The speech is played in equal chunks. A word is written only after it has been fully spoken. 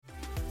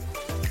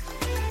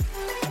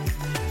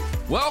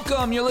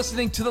Welcome. You're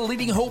listening to the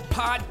Leading Hope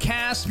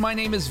Podcast. My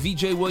name is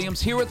VJ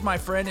Williams, here with my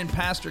friend and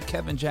pastor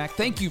Kevin Jack.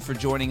 Thank you for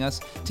joining us,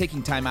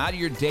 taking time out of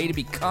your day to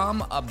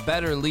become a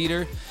better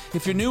leader.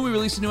 If you're new, we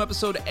release a new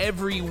episode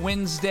every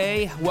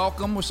Wednesday.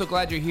 Welcome. We're so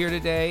glad you're here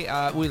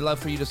today. We'd love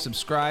for you to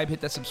subscribe.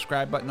 Hit that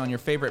subscribe button on your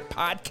favorite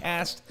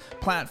podcast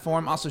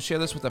platform. Also share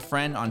this with a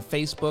friend on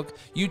Facebook,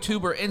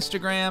 YouTube, or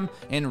Instagram,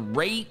 and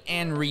rate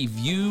and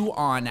review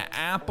on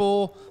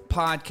Apple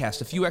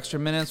Podcast. A few extra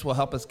minutes will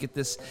help us get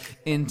this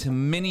into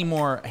many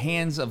more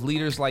hands of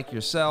leaders like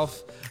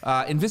yourself.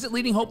 And visit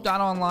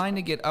leadinghope.online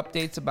to get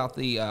updates about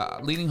the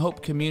Leading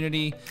Hope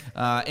community.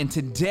 And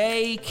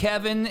today,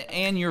 Kevin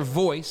and your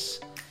voice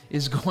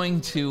is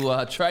going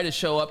to try to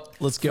show up.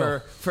 Let's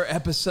go. For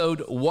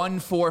episode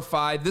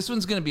 145. This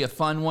one's going to be a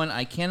fun one.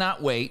 I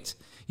cannot wait.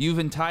 You've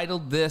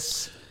entitled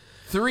this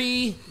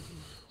 3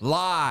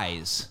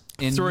 Lies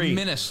in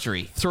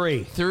Ministry.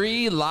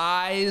 Three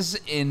lies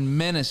in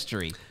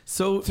ministry.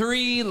 So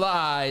 3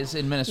 lies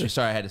in ministry.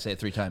 Sorry, I had to say it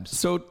 3 times.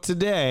 So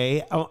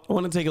today, I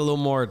want to take a little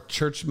more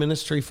church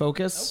ministry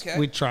focus. Okay.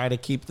 We try to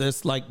keep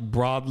this like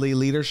broadly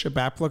leadership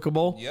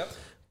applicable. Yep.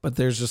 But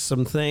there's just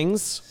some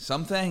things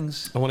Some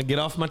things. I want to get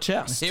off my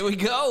chest. Here we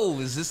go.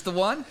 Is this the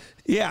one?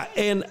 Yeah,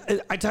 and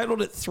I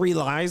titled it 3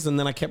 Lies, and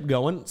then I kept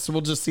going. So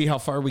we'll just see how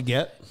far we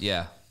get.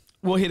 Yeah.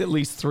 We'll hit at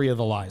least 3 of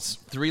the lies.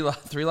 3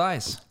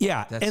 lies.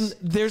 Yeah, That's and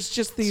there's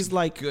just these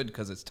like good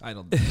because it's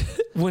titled.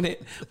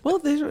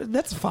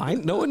 that's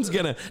fine. No one's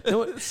gonna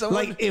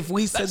like if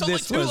we said That's only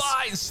this 2 was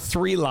lies.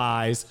 3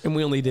 lies and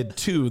we only did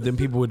 2, then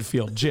people would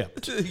feel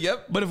gypped.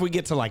 Yep. But if we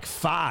get to like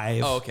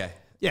 5, Oh, okay.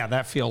 yeah,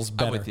 that feels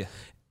better. with you.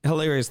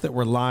 Hilarious that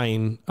we're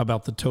lying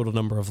about the total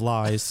number of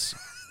lies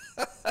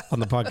on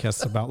the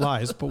podcast about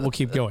lies, but we'll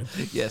keep going.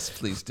 Yes,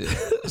 please do.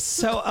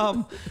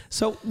 So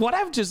what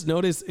I've just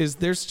noticed is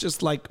there's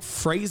just like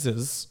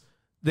phrases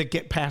that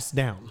get passed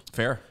down.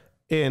 Fair.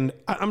 And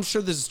I'm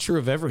sure this is true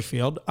of every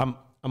field. I'm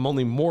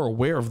only more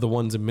aware of the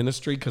ones in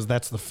ministry because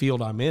that's the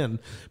field I'm in.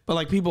 But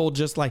like people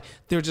just like,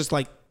 they're just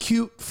like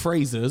cute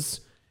phrases.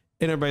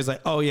 And everybody's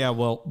like, oh yeah,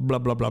 well, blah,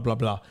 blah, blah, blah,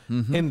 blah.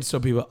 Mm-hmm. And so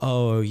people,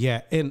 oh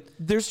yeah. And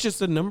there's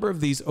just a number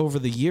of these over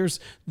the years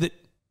that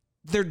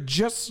they're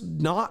just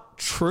not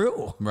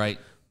true. Right.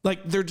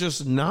 Like they're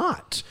just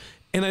not.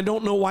 And I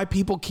don't know why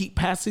people keep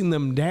passing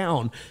them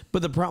down.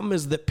 But the problem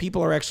is that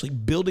people are actually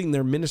building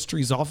their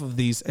ministries off of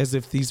these as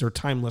if these are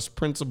timeless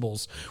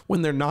principles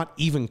when they're not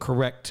even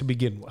correct to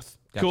begin with.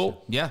 Gotcha.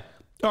 Cool? Yeah.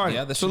 All right.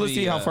 Yeah, so let's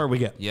see how far we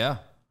get. Yeah.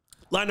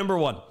 Line number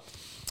 1.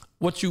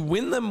 What you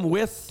win them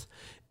with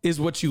is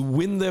what you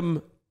win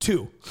them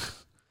to.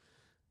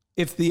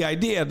 It's the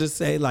idea to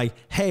say like,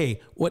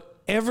 hey,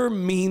 whatever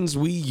means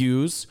we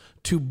use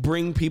to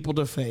bring people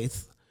to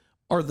faith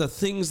are the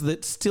things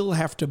that still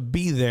have to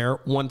be there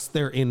once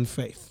they're in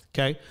faith.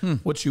 Okay.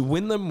 What you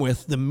win them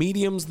with, the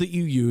mediums that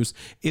you use,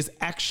 is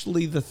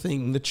actually the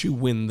thing that you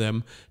win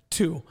them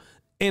to.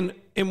 And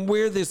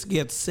where this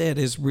gets said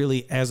is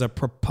really as a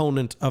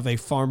proponent of a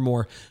far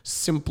more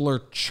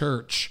simpler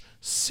church,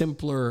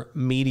 simpler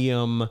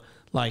medium.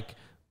 Like,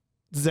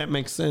 does that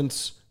make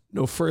sense?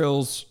 No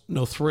frills,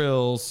 no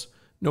thrills,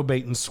 no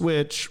bait and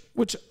switch,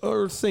 which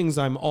are things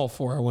I'm all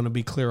for. I want to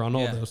be clear on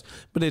all those.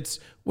 But it's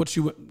what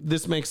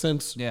this makes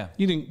sense? Yeah.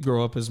 You didn't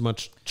grow up as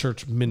much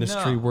church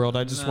ministry world.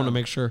 I just want to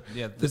make sure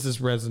this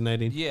is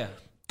resonating. Yeah.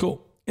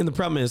 Cool. And the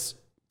problem is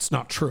it's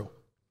not true.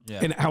 Yeah.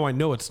 And how I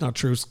know it's not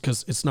true is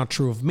because it's not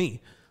true of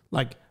me.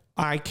 Like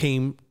I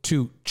came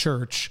to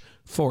church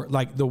for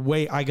like the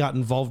way I got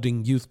involved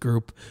in youth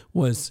group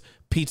was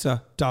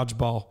pizza,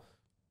 dodgeball,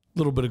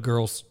 little bit of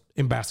girls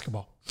in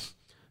basketball.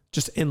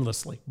 Just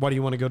endlessly. Why do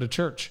you want to go to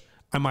church?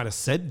 I might have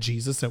said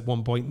Jesus at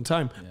one point in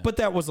time, but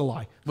that was a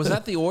lie. Was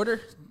that the order?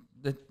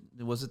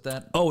 Was it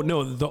that? Oh,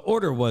 no. The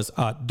order was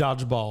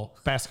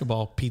dodgeball,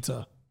 basketball, pizza,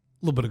 a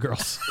little bit of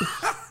girls.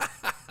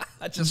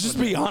 Just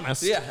be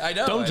honest. Yeah, I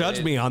know. Don't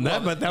judge me on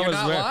that, but that you're was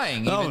not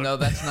lying, even though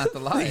that's not the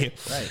lie.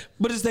 Right.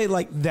 But it's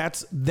like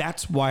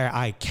that's why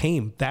I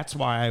came. That's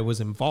why I was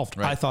involved.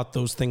 Right. I thought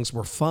those things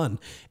were fun.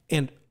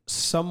 And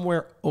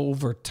somewhere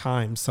over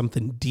time,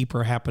 something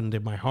deeper happened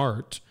in my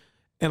heart.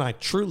 And I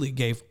truly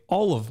gave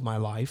all of my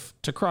life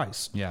to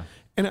Christ. Yeah.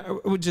 And I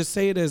would just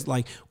say it as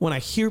like, when I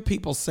hear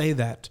people say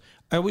that,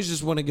 I always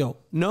just want to go,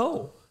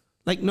 no,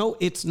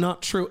 it's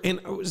not true.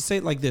 And I would say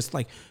it like this,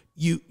 like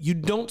you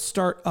don't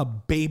start a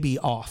baby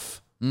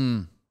off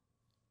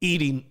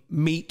eating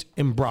meat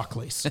and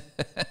broccolis,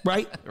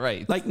 right?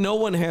 Right. Like no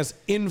one has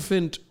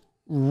infant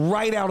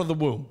right out of the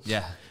womb.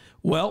 Yeah.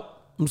 Well,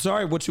 I'm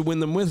sorry, what you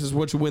win them with is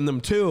what you win them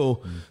to.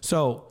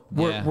 So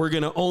we're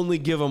going to only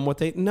give them what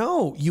they...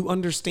 No, you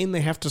understand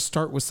they have to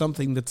start with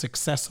something that's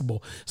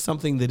accessible,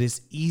 something that is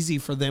easy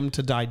for them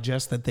to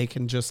digest, that they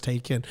can just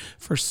take in.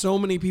 For so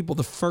many people,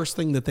 the first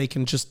thing that they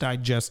can just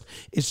digest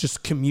is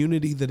just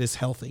community that is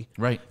healthy.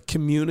 Right.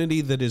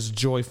 Community that is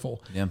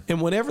joyful. Yeah.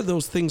 And whatever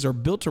those things are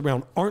built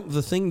around aren't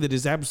the thing that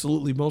is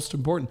absolutely most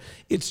important.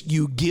 It's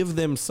you give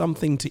them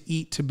something to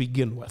eat to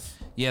begin with.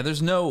 Yeah,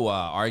 there's no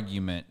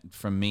argument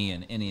from me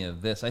in any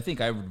of this. I think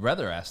I would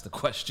rather ask the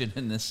question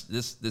in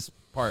this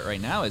part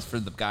right now is for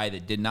the guy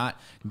that did not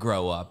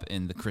grow up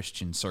in the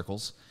Christian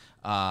circles.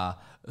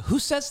 Who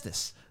says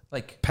this?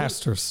 Like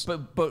pastors,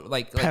 but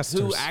like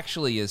who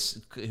actually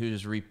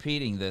who's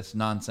repeating this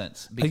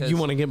nonsense? Because you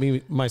want to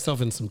get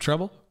myself in some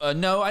trouble?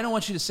 No, I don't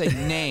want you to say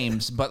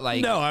names, but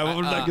like no,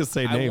 I'm not gonna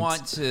say names. I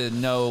want to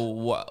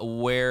know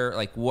where,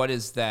 like, what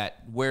is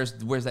that? Where's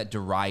that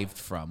derived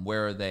from?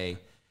 Where are they?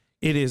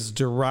 It is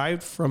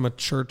derived from a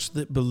church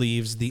that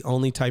believes the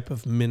only type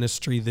of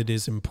ministry that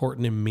is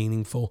important and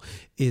meaningful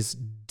is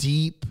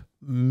deep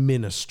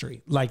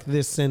ministry, like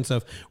this sense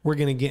of we're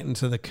going to get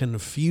into the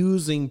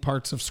confusing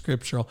parts of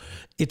scriptural.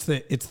 It's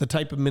the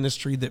type of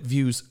ministry that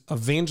views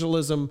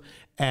evangelism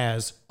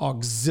as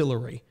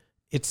auxiliary.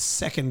 It's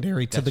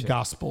secondary to the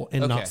gospel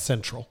and not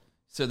central.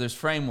 So there's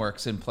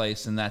frameworks in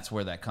place, and that's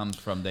where that comes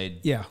from.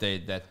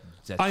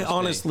 I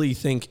honestly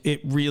think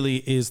it really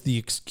is the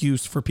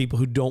excuse for people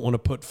who don't want to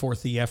put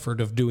forth the effort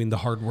of doing the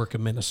hard work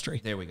of ministry.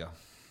 There we go.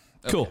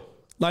 Okay. Cool.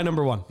 Line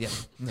number 1. Yeah.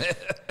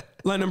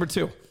 Line number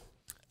 2.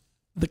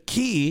 The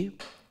key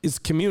is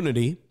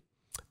community,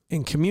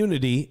 and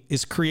community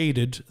is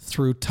created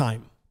through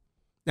time.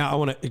 Now, I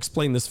want to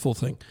explain this full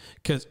thing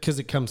because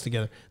it comes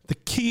together. The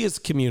key is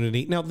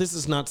community. Now, this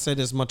is not said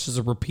as much as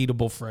a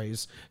repeatable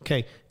phrase,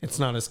 okay? It's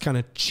not as kind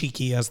of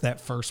cheeky as that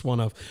first one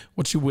of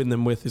what you win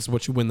them with is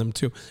what you win them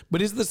to.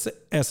 But is the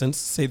essence,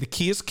 say the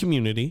key is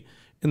community,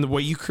 and the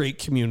way you create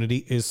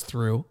community is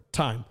through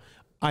time.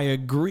 I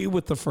agree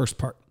with the first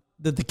part,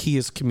 that the key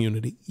is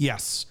community.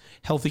 Yes,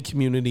 healthy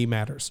community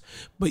matters.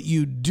 But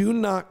you do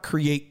not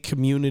create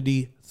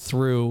community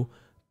through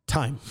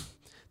time.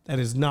 That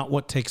is not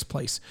what takes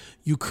place.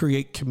 You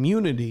create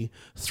community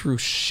through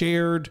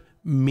shared,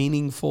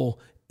 meaningful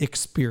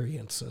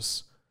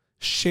experiences.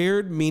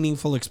 Shared,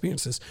 meaningful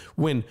experiences.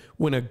 When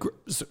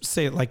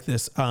say it like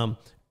this. A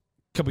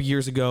couple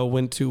years ago,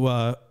 went to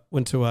a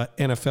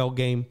NFL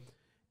game,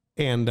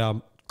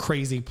 and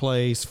crazy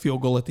plays,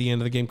 field goal at the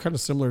end of the game, kind of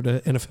similar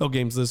to NFL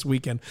games this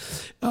weekend.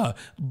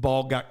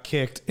 Ball got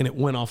kicked and it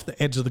went off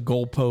the edge of the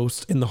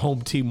goalpost, and the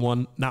home team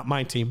won. Not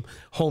my team.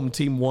 Home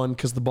team won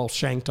because the ball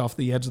shanked off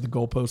the edge of the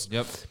goalpost.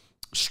 Yep.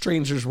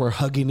 Strangers were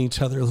hugging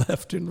each other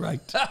left and right.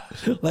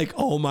 Like,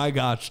 oh my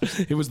gosh.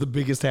 It was the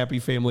biggest happy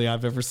family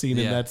I've ever seen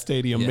in that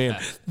stadium. Yeah.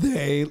 Man,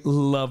 they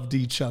loved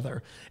each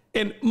other.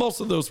 And most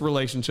of those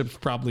relationships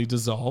probably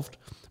dissolved.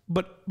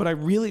 But I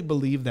really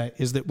believe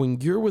that when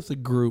you're with a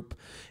group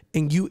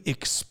and you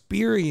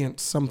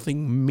experience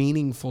something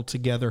meaningful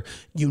together,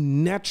 you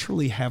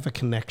naturally have a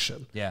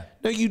connection. Yeah.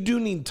 Now, you do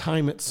need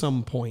time at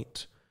some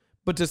point.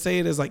 But to say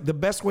it is like the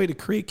best way to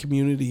create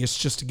community is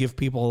just to give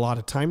people a lot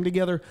of time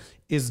together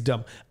is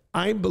dumb.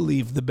 I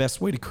believe the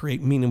best way to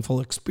create meaningful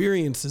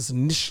experiences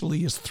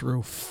initially is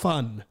through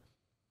fun.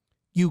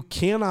 You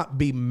cannot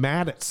be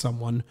mad at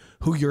someone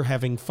who you're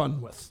having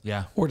fun with.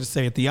 Yeah. Or to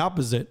say it the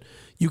opposite,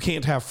 you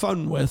can't have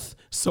fun with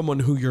someone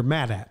who you're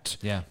mad at.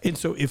 Yeah. And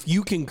so if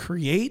you can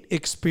create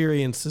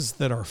experiences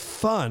that are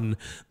fun,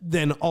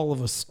 then all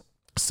of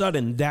a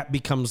sudden that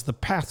becomes the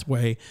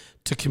pathway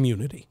to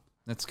community.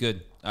 That's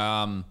good.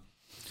 I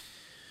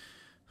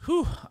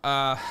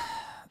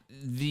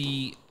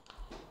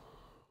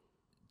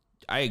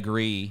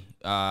agree.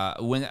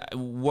 When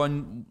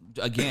one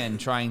again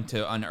trying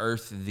to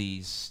unearth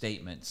these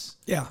statements,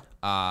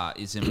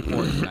 is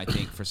important. I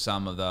think for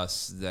some of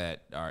us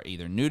that are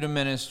either new to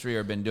ministry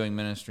or been doing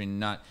ministry.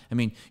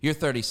 You're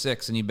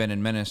 36 and you've been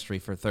in ministry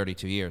for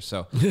 32 years.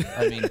 So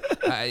I mean,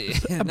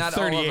 not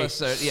 38. All of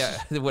us are.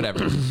 Yeah,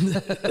 whatever.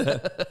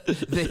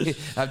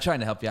 I'm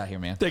trying to help you out here,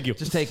 man. Thank you.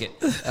 Just take it.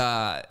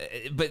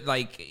 But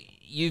like,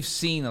 you've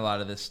seen a lot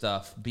of this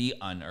stuff be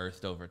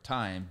unearthed over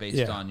time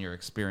based on your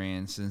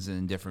experiences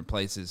in different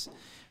places.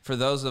 For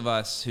those of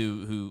us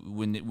who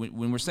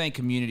when we're saying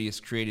community is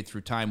created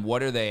through time,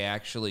 what are they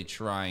actually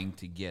trying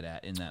to get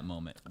at in that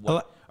moment?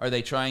 What are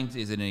they trying to?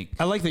 Is it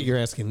I like that you're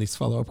asking these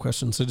follow-up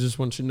questions. So just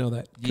want you to know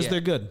that because they're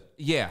good.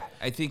 Yeah,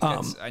 I think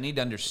I need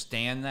to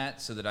understand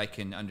that so that I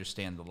can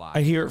understand the lie.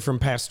 I hear it from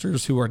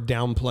pastors who are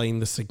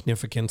downplaying the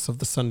significance of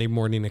the Sunday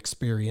morning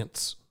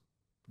experience.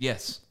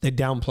 Yes. They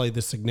downplay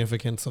the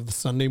significance of the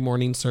Sunday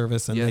morning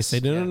service, and they say,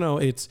 no,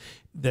 it's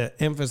the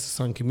emphasis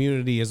on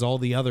community is all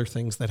the other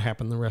things that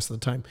happen the rest of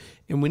the time.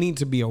 And we need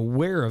to be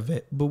aware of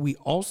it, but we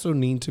also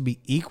need to be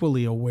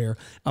equally aware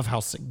of how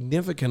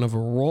significant of a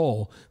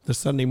role the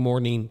Sunday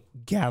morning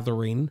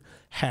gathering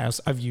has.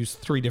 I've used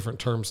 3 different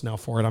terms now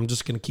for it. I'm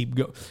just going to keep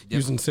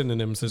using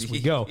synonyms as we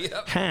go.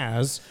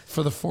 Has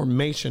for the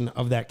formation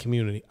of that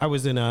community. I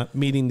was in a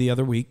meeting the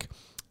other week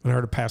and I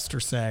heard a pastor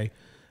say,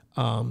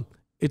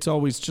 it's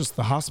always just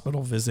the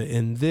hospital visit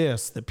in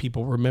this that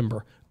people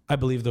remember. I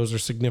believe those are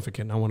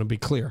significant. I want to be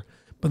clear.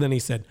 But then he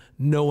said,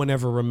 no one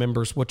ever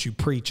remembers what you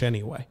preach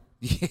anyway.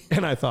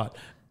 And I thought,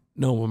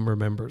 no one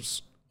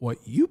remembers what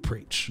you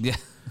preach. Yeah.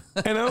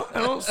 And I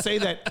don't say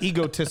that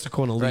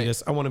egotistical and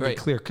elitist. Right. I want to be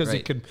clear because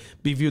it could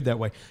be viewed that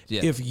way.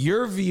 Yeah. If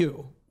your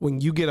view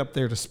when you get up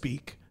there to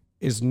speak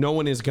is no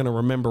one is going to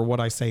remember what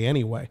I say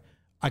anyway,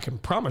 I can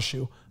promise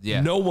you,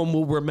 Yeah. no one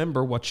will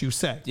remember what you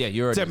say. Yeah,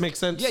 Does that make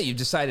sense? Yeah, you've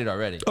decided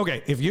already.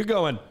 Okay, if you're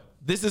going,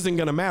 this isn't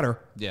going to matter.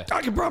 Yeah.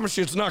 I can promise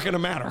you it's not going to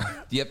matter.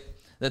 Yep,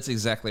 that's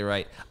exactly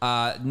right.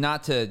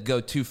 Not to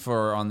go too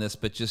far on this,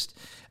 but just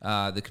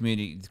the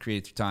community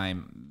created through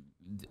time.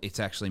 It's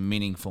actually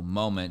meaningful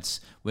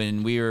moments.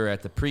 When we were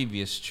at the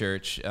previous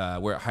church,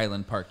 we're at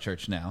Highland Park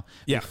Church now.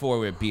 Yeah. Before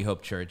we were at Be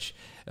Hope Church,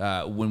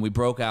 when we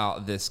broke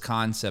out this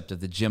concept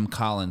of the Jim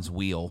Collins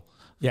wheel.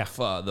 Yeah.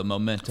 The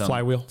momentum.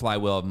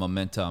 Flywheel of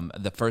momentum.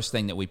 The first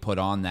thing that we put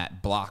on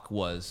that block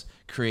was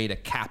create a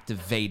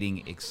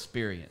captivating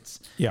experience.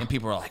 Yeah. And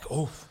people are like,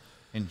 oh,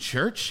 in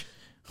church?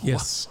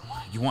 Yes.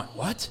 What? You want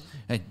what?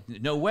 And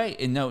no way.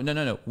 And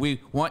no. We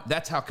want,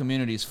 that's how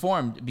communities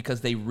formed, because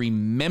they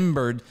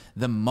remembered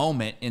the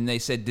moment and they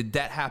said, did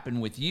that happen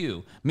with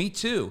you? Me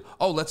too.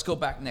 Oh, let's go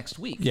back next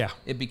week. Yeah.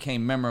 It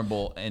became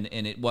memorable, and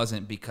it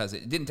wasn't because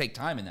it didn't take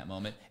time in that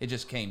moment. It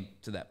just came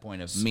to that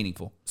point of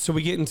meaningful. So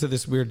we get into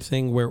this weird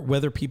thing where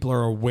whether people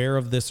are aware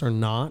of this or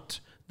not,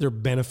 they're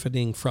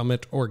benefiting from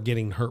it or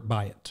getting hurt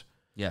by it.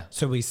 Yeah.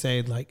 So we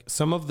say, like,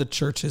 some of the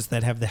churches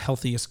that have the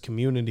healthiest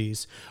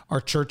communities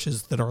are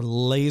churches that are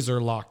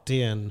laser locked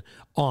in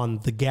on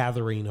the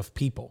gathering of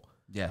people.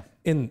 Yeah.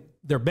 And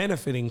they're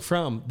benefiting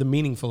from the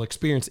meaningful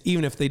experience,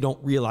 even if they don't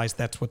realize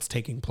that's what's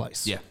taking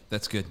place. Yeah,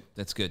 that's good.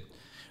 That's good.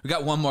 We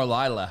got one more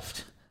lie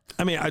left.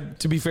 I mean,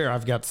 to be fair,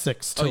 I've got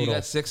 6 total. Oh, you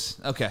got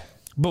 6? Okay.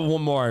 But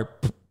one more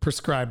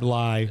prescribed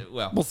lie.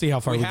 Well, we'll see how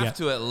far we have get.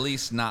 to at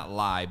least not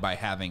lie by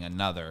having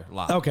another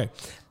lie. Okay.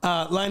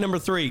 Lie number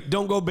 3,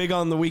 don't go big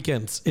on the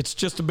weekends. It's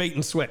just a bait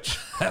and switch.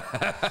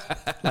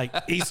 Like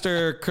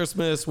Easter,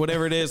 Christmas,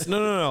 whatever it is.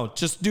 No.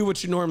 Just do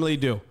what you normally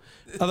do.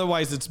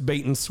 Otherwise, it's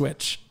bait and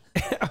switch.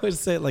 I would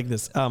say it like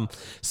this.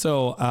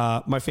 So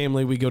my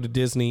family, we go to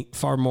Disney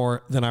far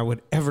more than I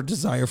would ever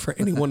desire for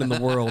anyone in the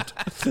world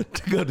to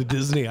go to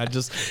Disney. I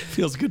just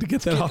feels good to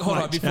get that off Hold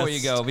my on, before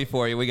chest. you go,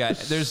 we got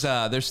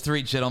there's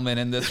 3 gentlemen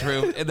in this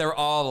room, and they're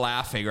all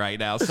laughing right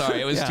now.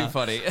 Sorry, it was too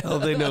funny. Oh,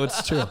 they know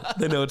it's true.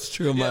 They know it's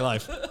true in my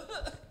life.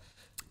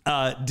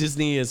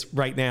 Disney is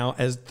right now,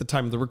 as the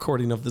time of the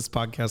recording of this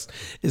podcast,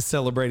 is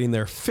celebrating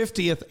their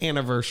 50th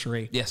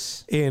anniversary.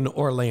 Yes. In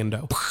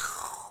Orlando.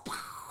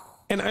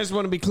 And I just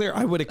want to be clear,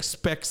 I would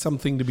expect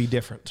something to be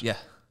different. Yeah.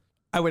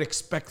 I would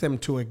expect them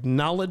to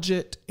acknowledge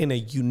it in a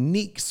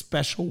unique,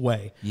 special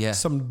way. Yeah.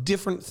 Some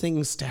different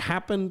things to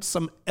happen,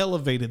 some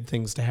elevated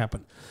things to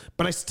happen.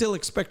 But I still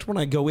expect when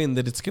I go in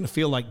that it's going to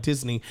feel like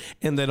Disney,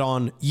 and that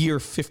on year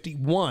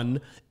 51,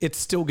 it's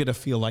still going to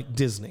feel like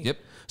Disney. Yep.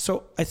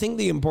 So I think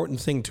the important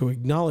thing to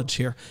acknowledge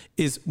here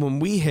is when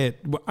we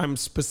hit, I'm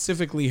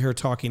specifically here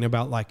talking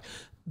about like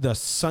the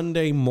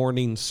Sunday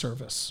morning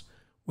service.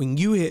 When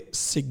you hit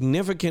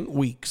significant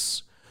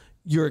weeks,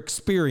 your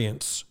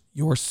experience,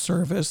 your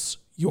service,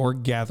 your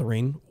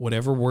gathering,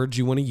 whatever words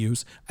you want to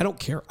use, I don't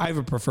care. I have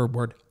a preferred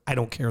word. I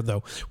don't care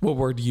though what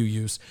word you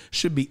use,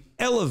 should be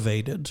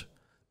elevated,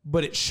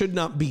 but it should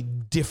not be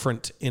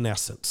different in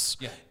essence.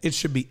 Yeah. It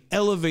should be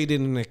elevated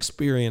in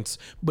experience,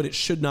 but it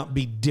should not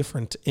be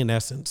different in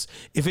essence.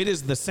 If it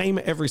is the same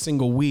every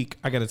single week,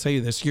 I got to tell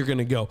you this, you're going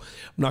to go,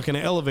 I'm not going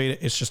to elevate it.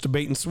 It's just a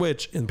bait and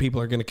switch. And people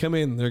are going to come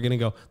in and they're going to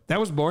go, that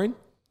was boring.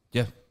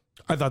 Yeah.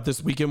 I thought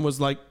this weekend was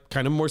like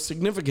kind of more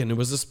significant. It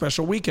was a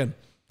special weekend.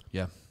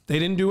 Yeah. They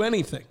didn't do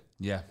anything.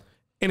 Yeah.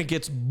 And it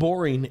gets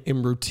boring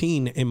and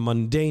routine and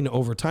mundane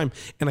over time.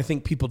 And I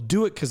think people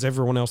do it because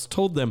everyone else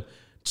told them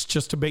it's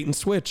just a bait and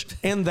switch.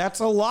 And that's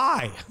a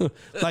lie.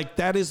 Like,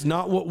 that is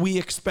not what we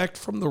expect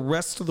from the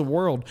rest of the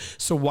world.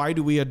 So why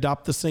do we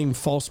adopt the same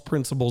false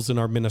principles in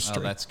our ministry?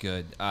 Oh, that's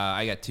good.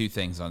 I got 2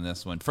 things on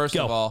this one. First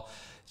Go. of all,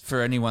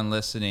 for anyone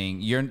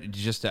listening,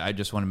 I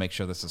just want to make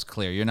sure this is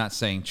clear. You're not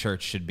saying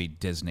church should be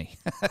Disney.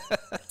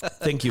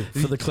 Thank you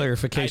for the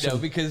clarification. I know,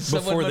 because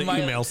before the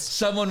emails.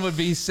 someone would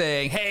be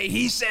saying, hey,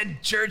 he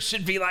said church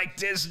should be like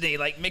Disney,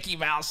 like Mickey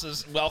Mouse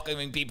is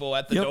welcoming people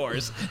at the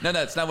doors. No,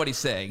 it's not what he's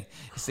saying.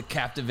 It's a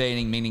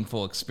captivating,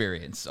 meaningful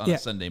experience on a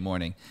Sunday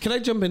morning. Can I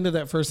jump into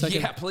that for a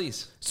second? Yeah,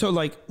 please. So,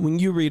 like, when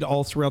you read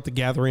all throughout the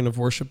gathering of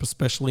worship,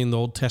 especially in the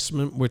Old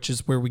Testament, which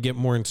is where we get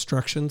more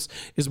instructions,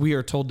 is we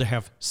are told to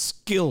have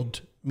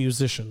skilled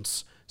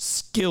musicians,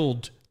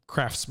 skilled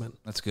craftsmen.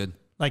 That's good.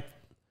 Like,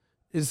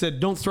 it said,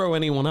 don't throw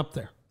anyone up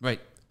there.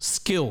 Right.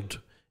 Skilled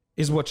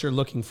is what you're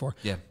looking for.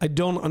 Yeah. I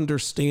don't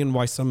understand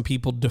why some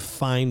people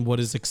define what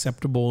is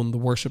acceptable in the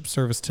worship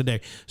service today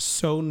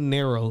so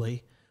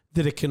narrowly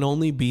that it can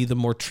only be the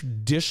more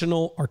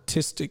traditional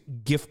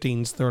artistic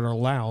giftings that are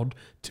allowed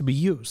to be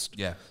used.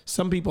 Yeah.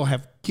 Some people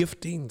have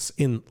giftings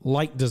in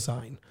light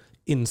design,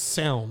 in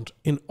sound,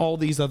 in all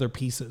these other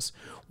pieces.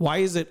 Why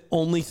is it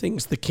only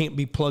things that can't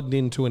be plugged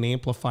into an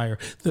amplifier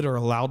that are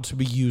allowed to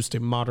be used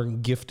in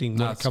modern gifting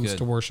when it comes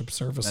to worship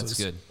services?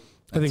 That's good.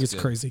 I think it's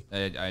good. crazy.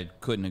 I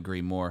couldn't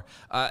agree more.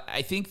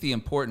 I think the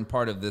important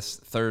part of this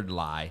third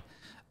lie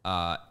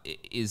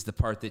is the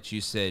part that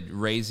you said,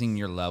 raising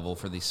your level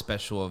for these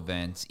special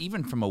events,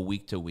 even from a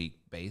week-to-week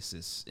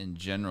basis in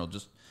general.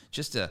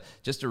 Just a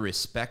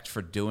respect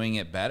for doing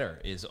it better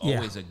is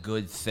always a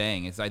good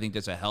thing. I think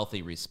there's a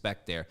healthy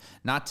respect there,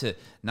 not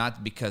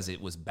because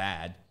it was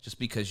bad, just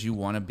because you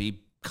want to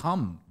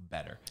become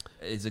better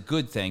is a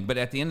good thing. But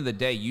at the end of the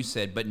day, you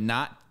said, but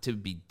not to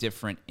be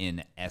different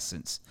in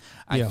essence.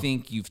 I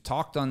think you've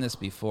talked on this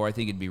before. I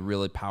think it'd be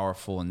really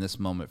powerful in this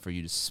moment for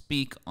you to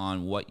speak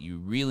on what you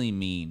really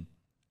mean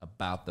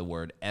about the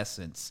word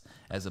essence,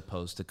 as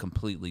opposed to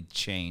completely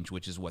change,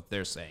 which is what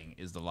they're saying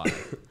is the lie.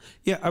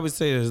 Yeah, I would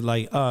say it is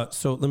like,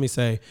 so let me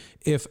say,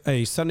 if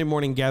a Sunday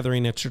morning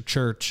gathering at your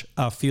church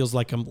feels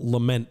like a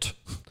lament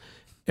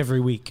every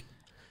week,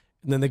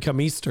 and then they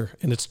come Easter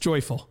and it's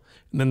joyful,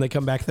 and then they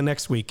come back the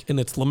next week and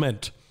it's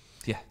lament.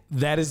 Yeah.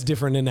 That is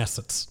different in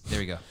essence. There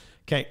we go.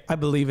 Okay. I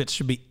believe it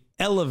should be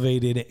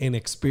elevated in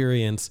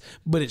experience,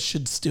 but it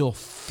should still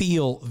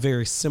feel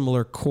very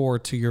similar core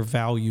to your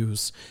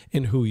values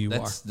and who you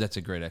are. That's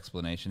a great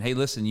explanation. Hey,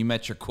 listen, you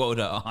met your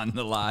quota on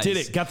the lies. Did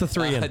it? Got the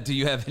 3 in. Do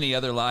you have any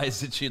other lies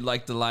that you'd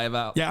like to lie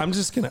about? Yeah, I'm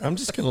just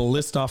gonna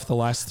list off the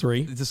last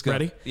 3. Just go.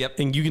 Ready? Yep.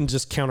 And you can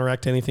just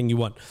counteract anything you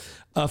want.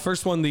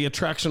 First one, the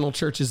attractional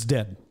church is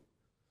dead.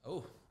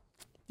 Oh.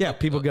 Yeah,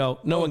 people go,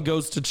 no one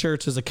goes to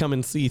church as a come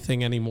and see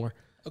thing anymore.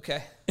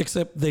 Okay.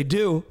 Except they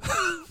do.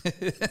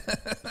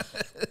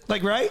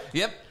 Like, right?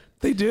 Yep.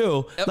 They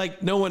do. Yep.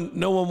 Like no one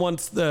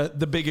wants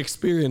the big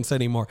experience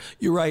anymore.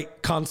 You're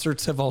right.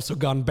 Concerts have also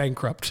gone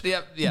bankrupt.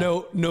 Yep. Yeah.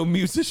 No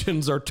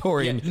musicians are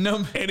touring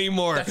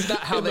anymore. That's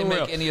not how they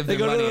make any of their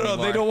money money anymore.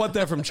 anymore. They don't want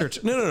that from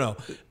church. No.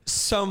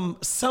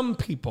 Some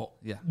people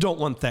don't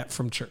want that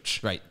from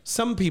church. Right.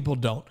 Some people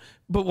don't.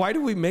 But why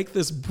do we make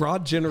this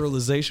broad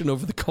generalization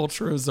over the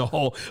culture as a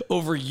whole,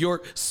 over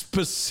your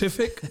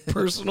specific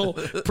personal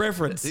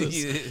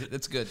preferences?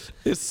 That's good.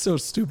 It's so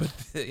stupid.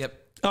 Yep.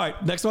 All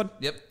right, next one.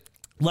 Yep.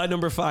 Lie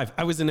number 5.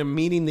 I was in a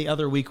meeting the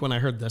other week when I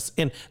heard this,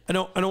 and I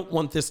don't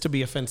want this to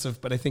be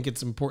offensive, but I think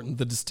it's important,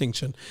 the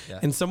distinction. Yeah.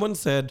 And someone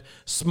said,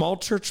 small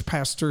church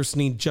pastors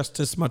need just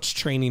as much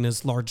training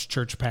as large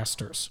church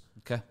pastors.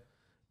 Okay.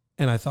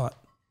 And I thought,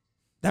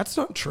 that's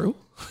not true.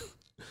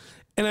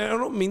 And I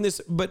don't mean this,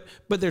 but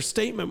their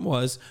statement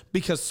was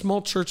because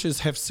small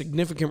churches have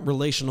significant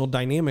relational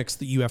dynamics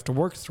that you have to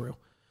work through.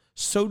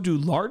 So do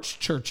large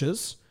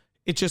churches.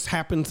 It just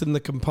happens in the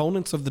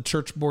components of the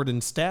church board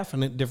and staff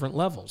and at different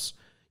levels.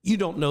 You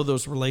don't know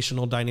those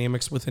relational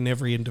dynamics within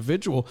every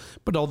individual,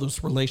 but all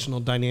those relational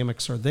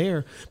dynamics are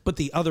there. But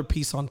the other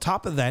piece on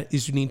top of that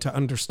is you need to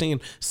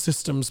understand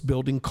systems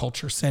building,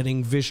 culture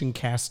setting, vision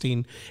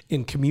casting,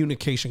 and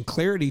communication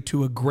clarity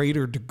to a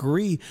greater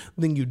degree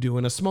than you do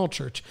in a small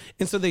church.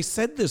 And so they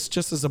said this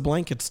just as a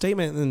blanket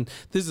statement. And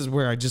this is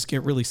where I just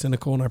get really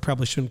cynical, and I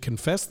probably shouldn't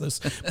confess this,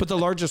 but the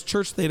largest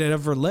church they'd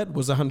ever led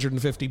was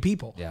 150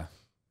 people. Yeah.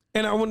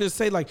 And I wanted to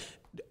say, like,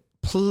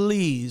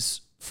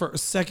 please, for a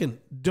second,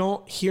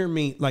 don't hear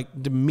me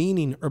like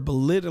demeaning or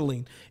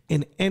belittling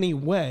in any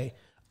way.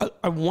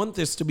 I want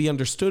this to be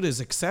understood as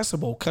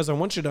accessible because I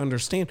want you to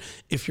understand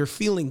if you're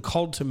feeling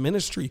called to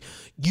ministry,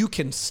 you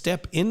can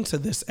step into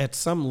this at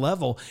some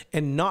level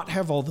and not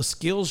have all the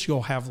skills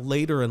you'll have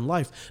later in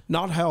life,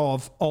 not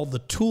have all the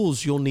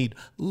tools you'll need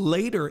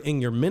later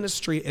in your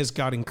ministry as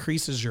God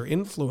increases your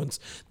influence,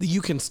 that you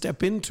can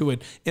step into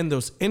it and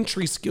those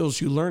entry skills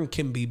you learn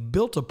can be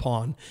built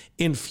upon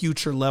in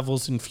future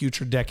levels in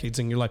future decades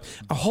in your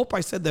life. I hope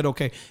I said that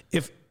okay.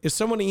 If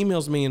someone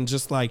emails me and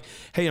just like,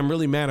 hey, I'm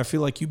really mad, I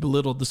feel like you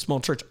belittled the small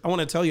church, I want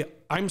to tell you,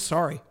 I'm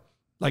sorry.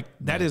 Like,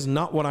 that is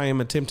not what I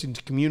am attempting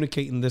to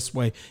communicate in this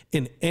way,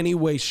 in any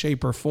way,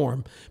 shape, or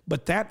form.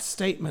 But that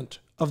statement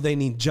of they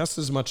need just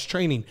as much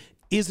training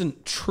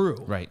isn't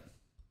true. Right.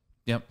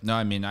 Yep. No,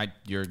 I mean,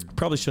 you're...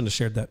 Probably shouldn't have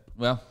shared that.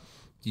 Well,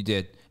 you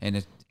did. And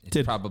it's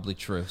probably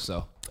true,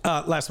 so...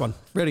 Last one.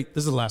 Ready? This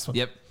is the last one.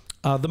 Yep.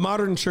 The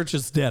modern church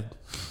is dead.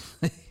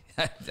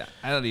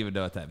 I don't even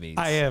know what that means.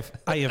 I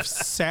have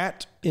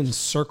sat in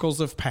circles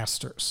of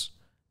pastors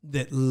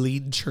that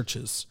lead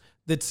churches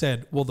that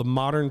said, well, the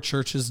modern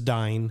church is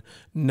dying.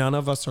 None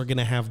of us are going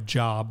to have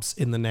jobs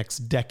in the next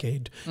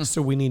decade.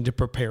 So we need to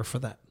prepare for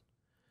that.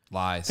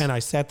 Lies. And I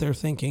sat there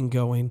thinking,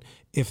 going,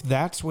 if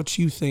that's what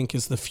you think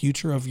is the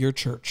future of your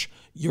church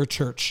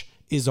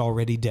is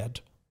already dead.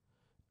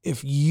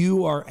 If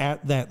you are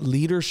at that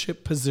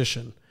leadership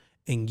position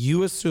and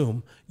you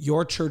assume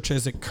your church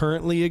as it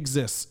currently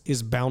exists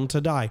is bound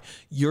to die,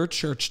 your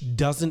church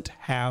doesn't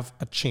have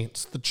a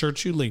chance. The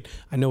church you lead,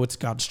 I know it's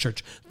God's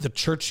church, the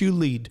church you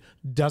lead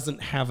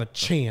doesn't have a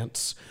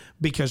chance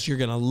because you're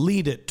going to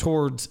lead it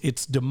towards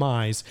its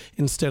demise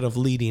instead of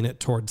leading it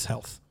towards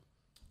health.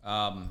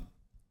 And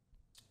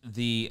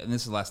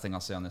this is the last thing I'll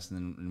say on this,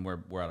 and then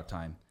we're out of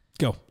time.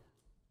 Go.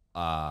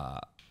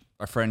 Our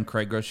friend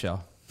Craig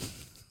Rochelle,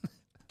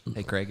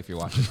 hey Craig, if you're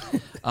watching,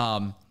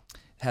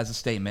 has a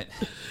statement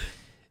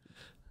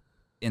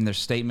in their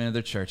statement of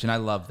their church, and I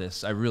love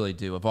this. I really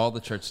do. Of all the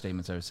church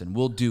statements I've ever seen,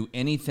 we'll do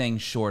anything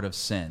short of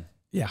sin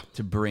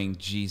to bring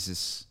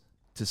Jesus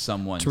to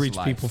someone's life. To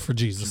reach people for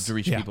Jesus. To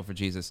reach people for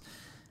Jesus.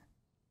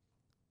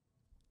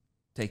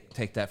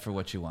 take that for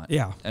what you want.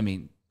 Yeah. I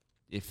mean,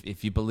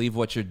 if you believe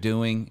what you're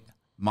doing,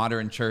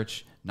 modern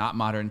church, not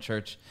modern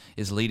church,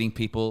 is leading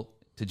people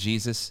to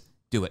Jesus,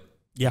 do it.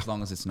 Yeah. As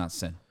long as it's not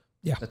sin.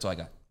 Yeah. That's all I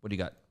got. What do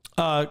you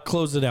got?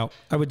 Close it out.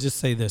 I would just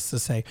say this, to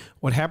say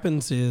what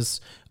happens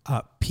is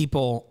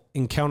people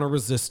encounter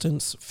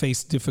resistance,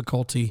 face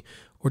difficulty,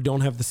 or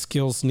don't have the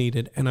skills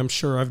needed. And I'm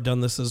sure I've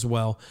done this as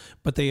well,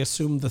 but they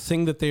assume the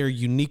thing that they are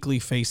uniquely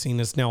facing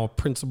is now a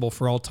principle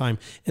for all time.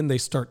 And they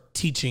start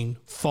teaching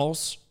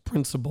false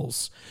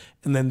principles,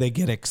 and then they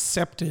get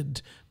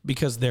accepted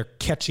because they're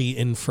catchy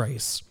in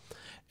phrase.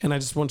 And I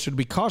just want you to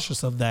be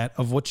cautious of that,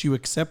 of what you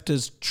accept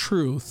as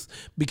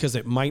truth, because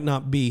it might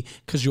not be,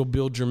 because you'll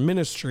build your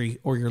ministry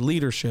or your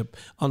leadership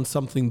on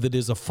something that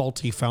is a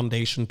faulty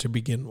foundation to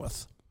begin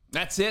with.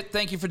 That's it.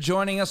 Thank you for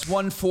joining us.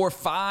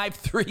 145,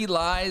 3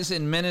 Lies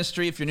in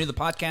Ministry. If you're new to the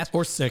podcast.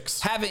 Or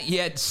 6. Haven't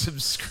yet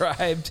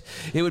subscribed,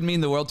 it would mean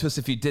the world to us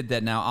if you did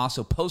that now.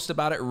 Also, post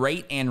about it,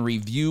 rate and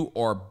review,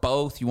 or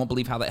both. You won't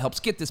believe how that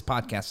helps get this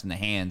podcast in the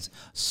hands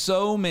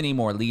so many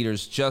more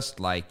leaders just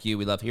like you.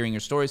 We love hearing your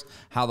stories,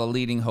 how the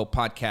Leading Hope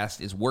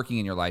podcast is working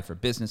in your life or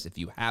business. If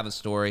you have a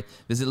story,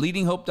 visit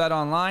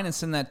leadinghope.online and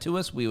send that to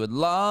us. We would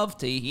love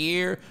to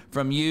hear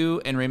from you.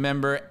 And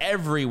remember,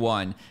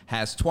 everyone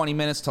has 20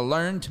 minutes to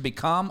learn to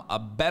become a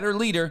better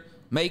leader.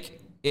 Make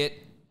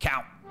it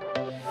count.